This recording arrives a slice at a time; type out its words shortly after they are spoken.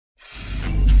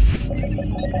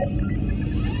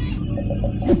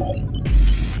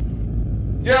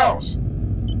Yeousch!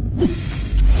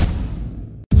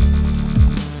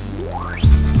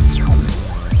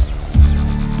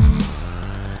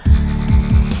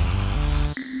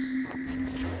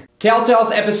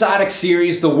 Telltale's episodic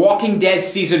series, The Walking Dead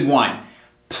Season 1.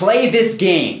 Play this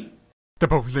game. The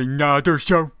Bowlingotter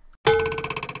Show.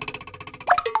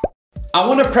 I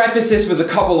want to preface this with a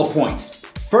couple of points.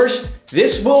 First,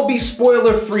 this will be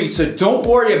spoiler free, so don't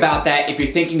worry about that if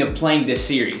you're thinking of playing this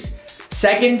series.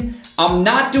 Second, I'm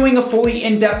not doing a fully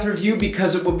in-depth review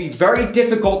because it would be very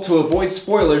difficult to avoid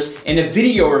spoilers in a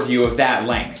video review of that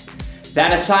length.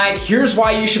 That aside, here's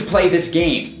why you should play this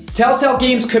game. Telltale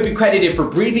Games could be credited for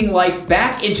breathing life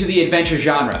back into the adventure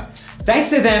genre. Thanks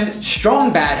to them,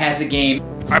 Strong Bad has a game.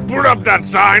 I put up that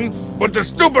sign, but the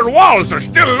stupid walls are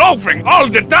still loafing all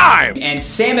the time! And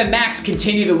Sam and Max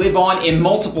continue to live on in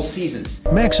multiple seasons.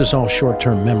 Max is all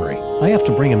short-term memory. I have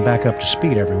to bring him back up to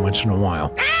speed every once in a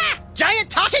while. Ah!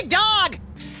 Giant talking dog!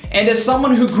 And as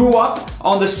someone who grew up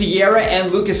on the Sierra and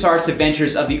LucasArts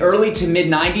adventures of the early to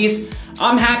mid-90s,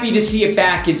 I'm happy to see it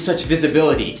back in such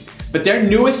visibility. But their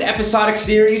newest episodic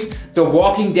series, The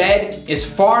Walking Dead, is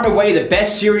far and away the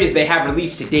best series they have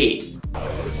released to date.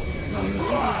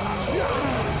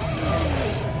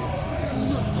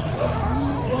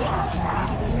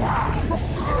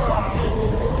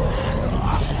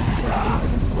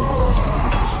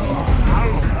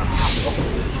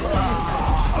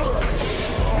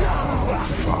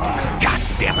 God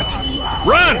damn it!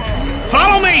 Run!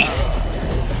 Follow me!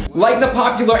 Like the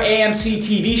popular AMC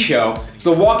TV show,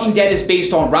 The Walking Dead is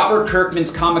based on Robert Kirkman's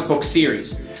comic book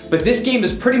series, but this game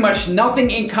is pretty much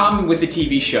nothing in common with the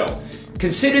TV show.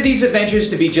 Consider these adventures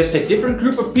to be just a different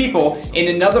group of people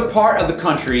in another part of the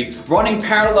country running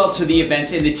parallel to the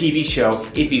events in the TV show,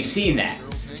 if you've seen that.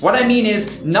 What I mean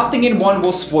is, nothing in one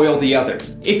will spoil the other.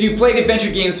 If you played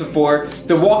adventure games before,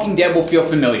 The Walking Dead will feel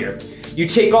familiar. You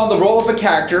take on the role of a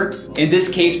character, in this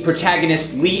case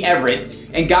protagonist Lee Everett,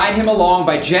 and guide him along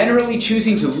by generally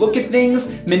choosing to look at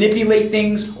things, manipulate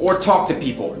things, or talk to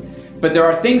people. But there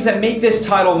are things that make this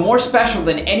title more special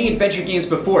than any adventure games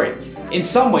before it. In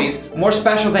some ways, more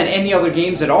special than any other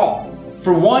games at all.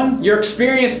 For one, your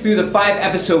experience through the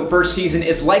 5-episode first season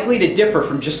is likely to differ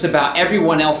from just about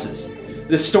everyone else's.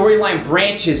 The storyline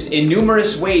branches in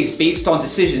numerous ways based on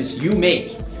decisions you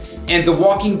make. And The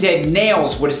Walking Dead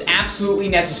nails what is absolutely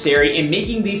necessary in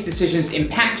making these decisions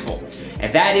impactful.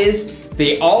 And that is,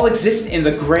 they all exist in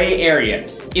the gray area.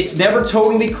 It's never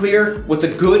totally clear what the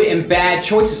good and bad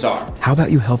choices are. How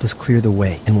about you help us clear the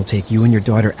way, and we'll take you and your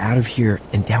daughter out of here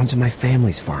and down to my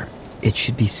family's farm. It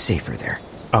should be safer there.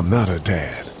 I'm not her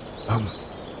dad. I'm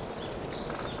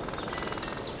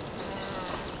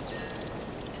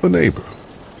a neighbor.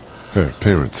 Her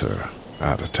parents are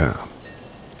out of town.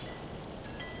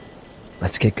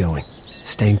 Let's get going.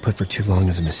 Staying put for too long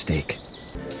is a mistake.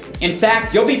 In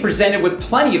fact, you'll be presented with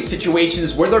plenty of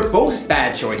situations where they're both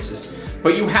bad choices,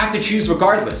 but you have to choose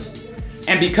regardless.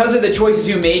 And because of the choices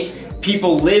you make,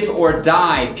 people live or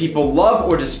die, people love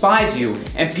or despise you,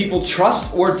 and people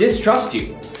trust or distrust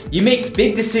you. You make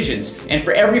big decisions, and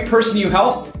for every person you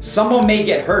help, someone may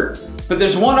get hurt. But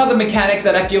there's one other mechanic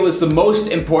that I feel is the most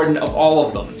important of all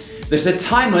of them. There's a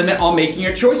time limit on making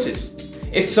your choices.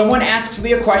 If someone asks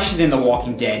Lee a question in The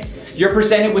Walking Dead, you're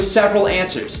presented with several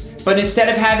answers. But instead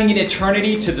of having an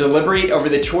eternity to deliberate over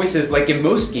the choices like in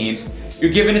most games, you're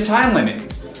given a time limit.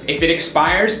 If it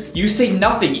expires, you say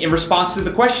nothing in response to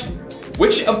the question,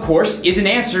 which of course is an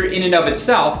answer in and of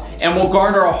itself and will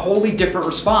garner a wholly different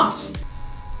response.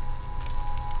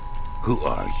 Who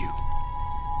are you?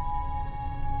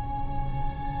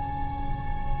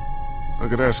 I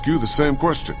could ask you the same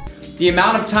question. The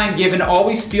amount of time given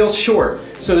always feels short,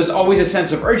 so there's always a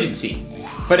sense of urgency.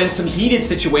 But in some heated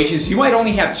situations, you might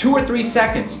only have 2 or 3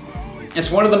 seconds.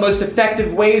 It's one of the most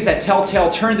effective ways that Telltale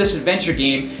turned this adventure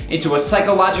game into a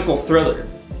psychological thriller.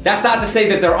 That's not to say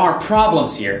that there aren't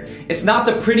problems here. It's not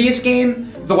the prettiest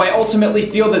game, though I ultimately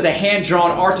feel that the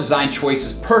hand-drawn art design choice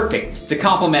is perfect to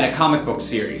complement a comic book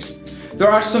series. There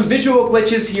are some visual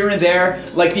glitches here and there,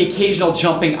 like the occasional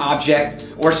jumping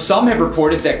object, or some have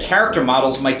reported that character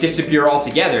models might disappear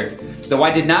altogether, though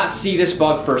I did not see this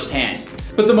bug firsthand.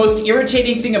 But the most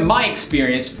irritating thing in my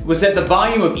experience was that the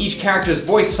volume of each character's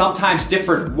voice sometimes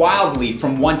differed wildly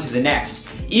from one to the next,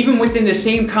 even within the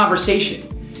same conversation.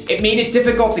 It made it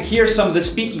difficult to hear some of the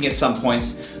speaking at some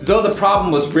points, though the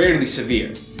problem was rarely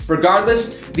severe.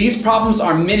 Regardless, these problems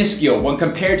are minuscule when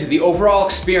compared to the overall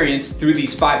experience through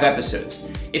these 5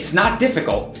 episodes. It's not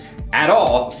difficult at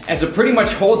all, as it pretty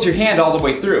much holds your hand all the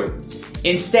way through.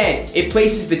 Instead, it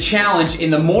places the challenge in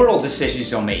the moral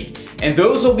decisions you'll make, and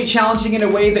those will be challenging in a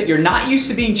way that you're not used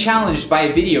to being challenged by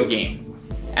a video game.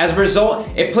 As a result,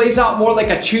 it plays out more like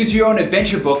a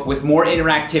choose-your-own-adventure book with more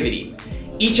interactivity.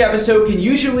 Each episode can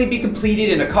usually be completed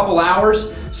in a couple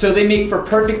hours, so they make for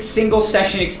perfect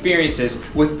single-session experiences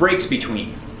with breaks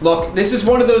between. Look, this is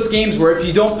one of those games where if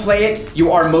you don't play it,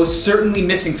 you are most certainly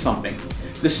missing something.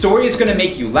 The story is going to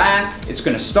make you laugh, it's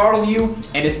going to startle you,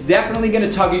 and it's definitely going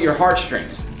to tug at your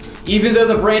heartstrings. Even though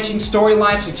the branching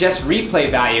storyline suggests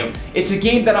replay value, it's a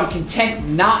game that I'm content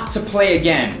not to play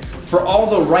again for all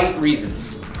the right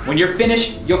reasons. When you're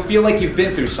finished, you'll feel like you've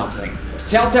been through something.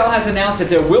 Telltale has announced that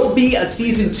there will be a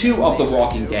Season 2 of The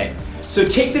Walking Dead, so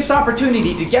take this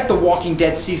opportunity to get The Walking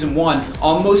Dead Season 1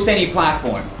 on most any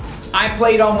platform. I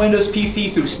played on Windows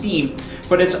PC through Steam,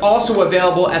 but it's also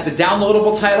available as a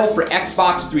downloadable title for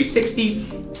Xbox 360,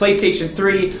 PlayStation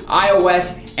 3,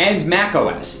 iOS, and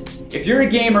macOS. If you're a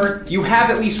gamer, you have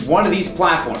at least one of these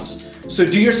platforms, so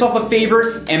do yourself a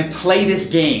favor and play this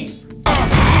game.